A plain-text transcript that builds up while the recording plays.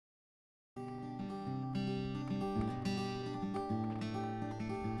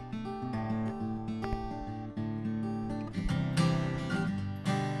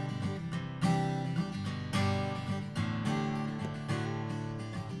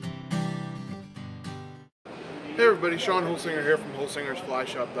Hey everybody, Sean Holsinger here from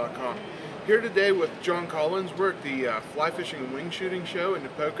HolsingersFlyShop.com. Here today with John Collins. We're at the fly fishing and wing shooting show in the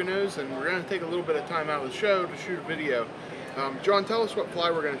Poconos, and we're going to take a little bit of time out of the show to shoot a video. John, tell us what fly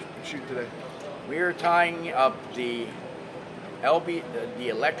we're going to shoot today. We are tying up the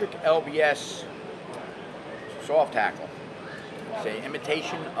electric LBS soft hackle. It's an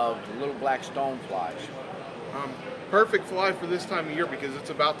imitation of the little black stone flies. Perfect fly for this time of year because it's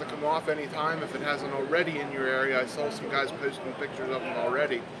about to come off any time if it hasn't already in your area. I saw some guys posting pictures of them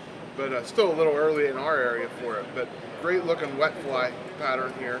already, but still a little early in our area for it. But great looking wet fly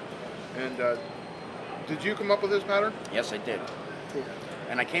pattern here. And did you come up with this pattern? Yes, I did. Cool.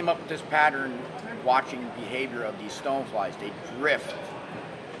 And I came up with this pattern watching the behavior of these stone flies. They drift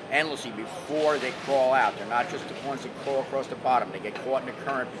endlessly before they crawl out. They're not just the ones that crawl across the bottom. They get caught in the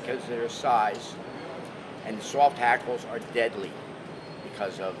current because of their size. And the soft hackles are deadly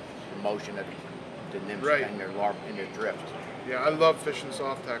because of the motion of the nymphs and their drift. Yeah, I love fishing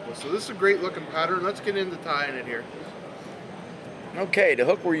soft hackles. So this is a great looking pattern. Let's get into tying it here. Okay, the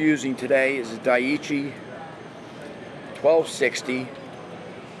hook we're using today is a Daiichi 1260.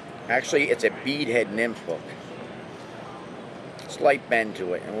 Actually, it's a beadhead nymph hook. Slight bend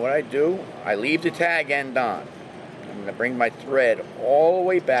to it. And what I do, I leave the tag end on. I'm going to bring my thread all the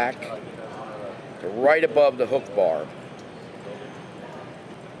way back to right above the hook barb.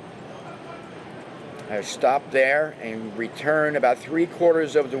 I stop there and return about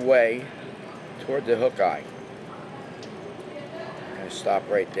 3/4 of the way toward the hook eye. I'm going to stop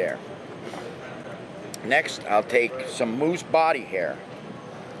right there. Next, I'll take some moose body hair,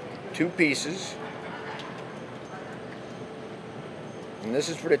 2 pieces, and this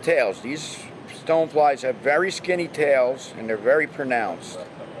is for the tails. These stoneflies have very skinny tails and they're very pronounced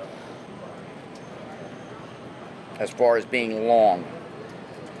as far as being long.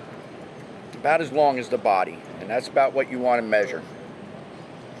 About as long as the body, and that's about what you want to measure.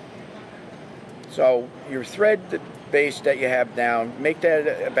 So your thread base that you have down, make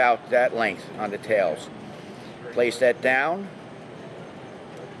that about that length on the tails. Place that down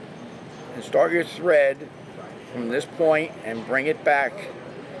and start your thread from this point and bring it back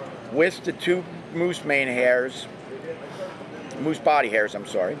with the 2 moose mane hairs, moose body hairs, I'm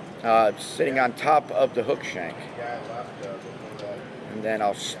sorry, sitting on top of the hook shank. And then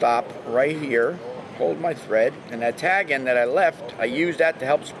I'll stop right here, hold my thread, and that tag end that I left, I use that to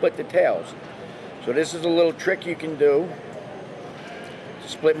help split the tails. So this is a little trick you can do.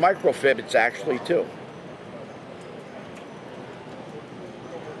 Split microfib, it's actually too.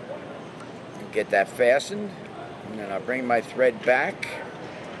 Get that fastened, and then I'll bring my thread back.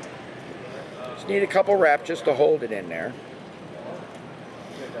 Just need a couple wraps just to hold it in there.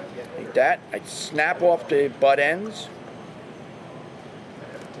 Like that. I snap off the butt ends.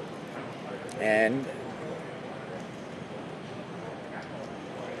 And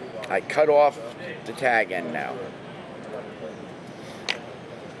I cut off the tag end now.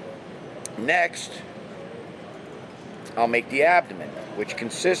 Next, I'll make the abdomen, which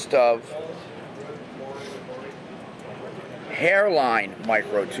consists of hairline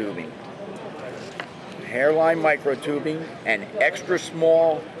microtubing. Hairline microtubing and extra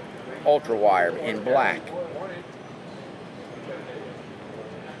small ultra wire in black.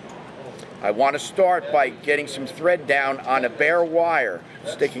 I want to start by getting some thread down on a bare wire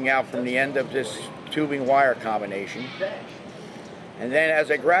sticking out from the end of this tubing wire combination. And then as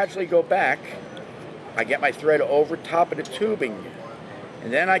I gradually go back, I get my thread over top of the tubing.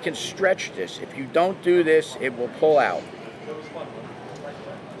 And then I can stretch this. If you don't do this, it will pull out.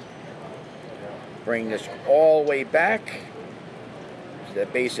 Bring this all the way back to the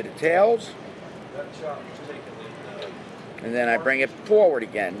base of the tails. And then I bring it forward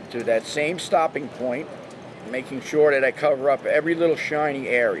again to that same stopping point, making sure that I cover up every little shiny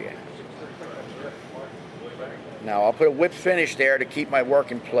area. Now I'll put a whip finish there to keep my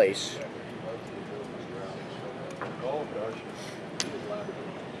work in place.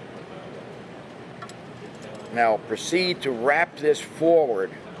 Now proceed to wrap this forward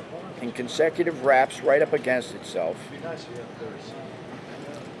in consecutive wraps right up against itself.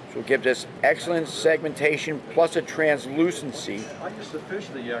 So we'll give this excellent segmentation plus a translucency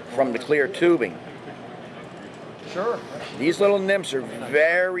from the clear tubing. These little nymphs are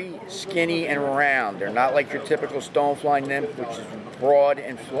very skinny and round. They're not like your typical stonefly nymph, which is broad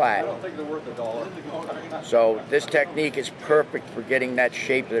and flat. So this technique is perfect for getting that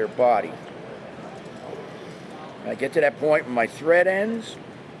shape of their body. When I get to that point where my thread ends,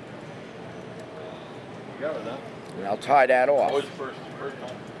 and I'll tie that off.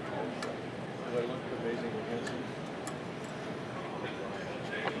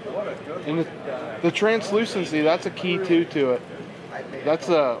 And the translucency, that's a key too to it. That's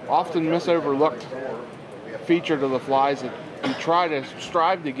a often misoverlooked feature to the flies that you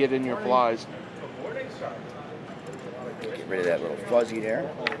strive to get in your flies. Get rid of that little fuzzy there.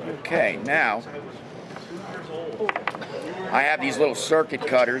 Okay, now I have these little circuit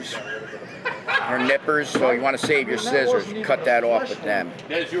cutters or nippers, so you want to save your scissors, cut that off with them.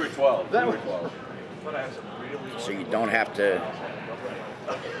 Yes, you were 12. You were 12. So you don't have to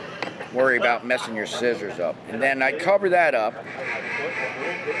worry about messing your scissors up. And then I cover that up.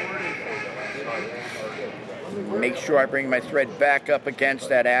 Make sure I bring my thread back up against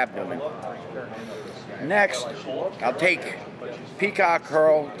that abdomen. Next, I'll take peacock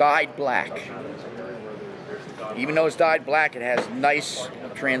herl dyed black. Even though it's dyed black, it has nice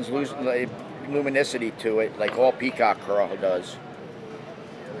translucent luminosity to it, like all peacock herl does.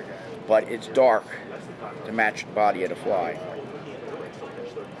 But it's dark to match the body of the fly.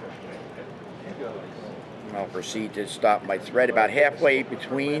 I'll proceed to stop my thread about halfway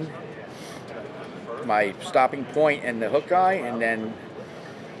between my stopping point and the hook eye, and then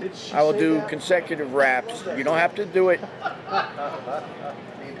I will do consecutive wraps. You don't have to do it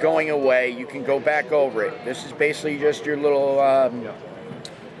going away. You can go back over it. This is basically just your little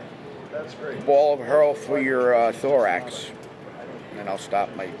ball of herl for your thorax. And I'll stop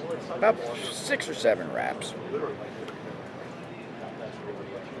my about 6 or 7 wraps.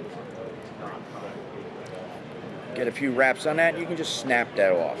 Get a few wraps on that, you can just snap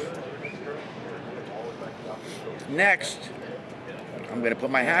that off. Next, I'm going to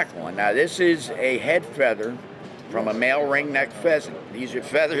put my hackle on. Now this is a head feather from a male ringneck pheasant. These are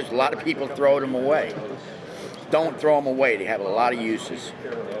feathers, a lot of people throw them away. Don't throw them away, they have a lot of uses.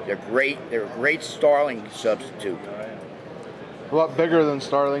 They're a great starling substitute. A lot bigger than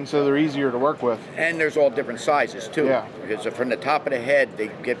starling, so they're easier to work with. And there's all different sizes too. Yeah. Because from the top of the head, they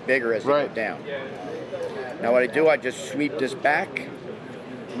get bigger as they go down. Now what I do, I just sweep this back,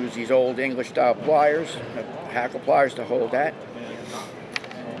 use these old English style pliers, hackle pliers to hold that.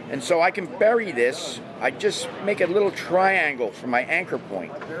 And so I can bury this, I just make a little triangle for my anchor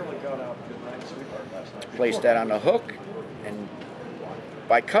point. Place that on the hook, and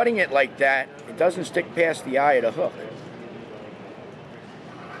by cutting it like that, it doesn't stick past the eye of the hook.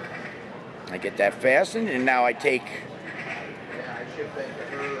 I get that fastened, and now I take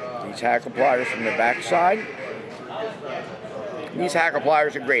these hackle pliers from the back side. These hackle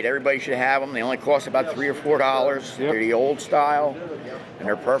pliers are great. Everybody should have them. They only cost about $3 or $4. They're the old style, and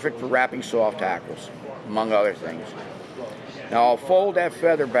they're perfect for wrapping soft hackles, among other things. Now I'll fold that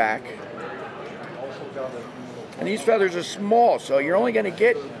feather back. And these feathers are small, so you're only going to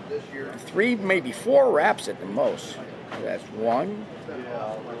get 3, maybe 4 wraps at the most. So that's 1,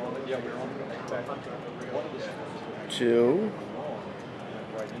 2,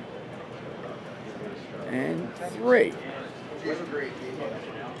 and 3.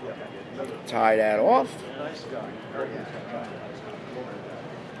 Tie that off.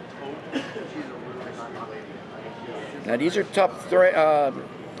 Now these are tough thread.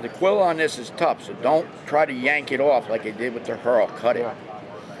 The quill on this is tough, so don't try to yank it off like I did with the herl. Cut it.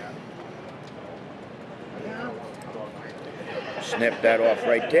 Snip that off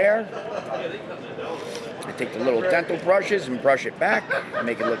right there. I take the little dental brushes and brush it back,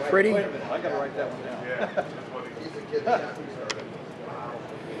 make it look pretty.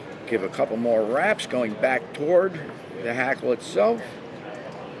 Give a couple more wraps going back toward the hackle itself.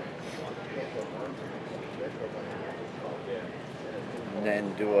 And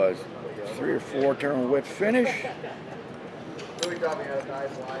then do a 3 or 4 turn whip finish.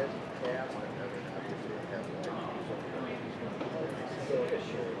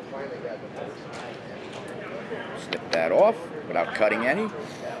 Snip that off without cutting any.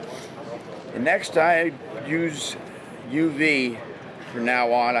 And next I use UV from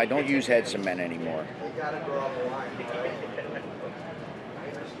now on. I don't use head cement anymore.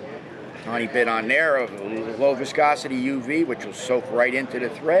 Tiny bit on there of low viscosity UV, which will soak right into the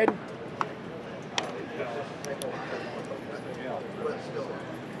thread.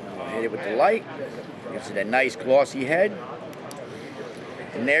 Hit it with the light. Gives it a nice glossy head.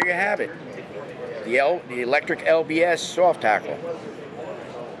 And there you have it. The electric LBS soft hackle.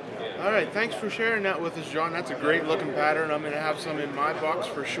 All right, thanks for sharing that with us, John. That's a great looking pattern. I'm going to have some in my box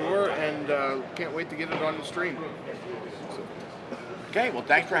for sure, and can't wait to get it on the stream. Okay, well,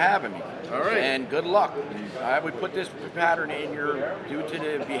 thanks for having me. All right. And good luck. I would put this pattern in due to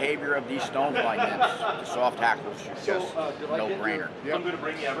the behavior of these stonefly nets. The soft hackles are just no-brainer.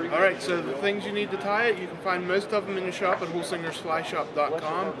 Yep. All right, so the things you need to tie it, you can find most of them in the shop at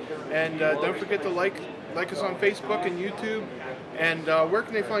holsingersflyshop.com. And don't forget to like us on Facebook and YouTube. And where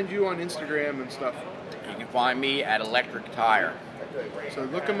can they find you on Instagram and stuff? You can find me at Electric Tire. So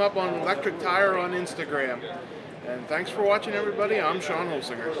look them up on Electric Tire on Instagram. And thanks for watching, everybody. I'm Sean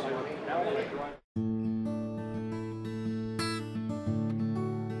Holsinger.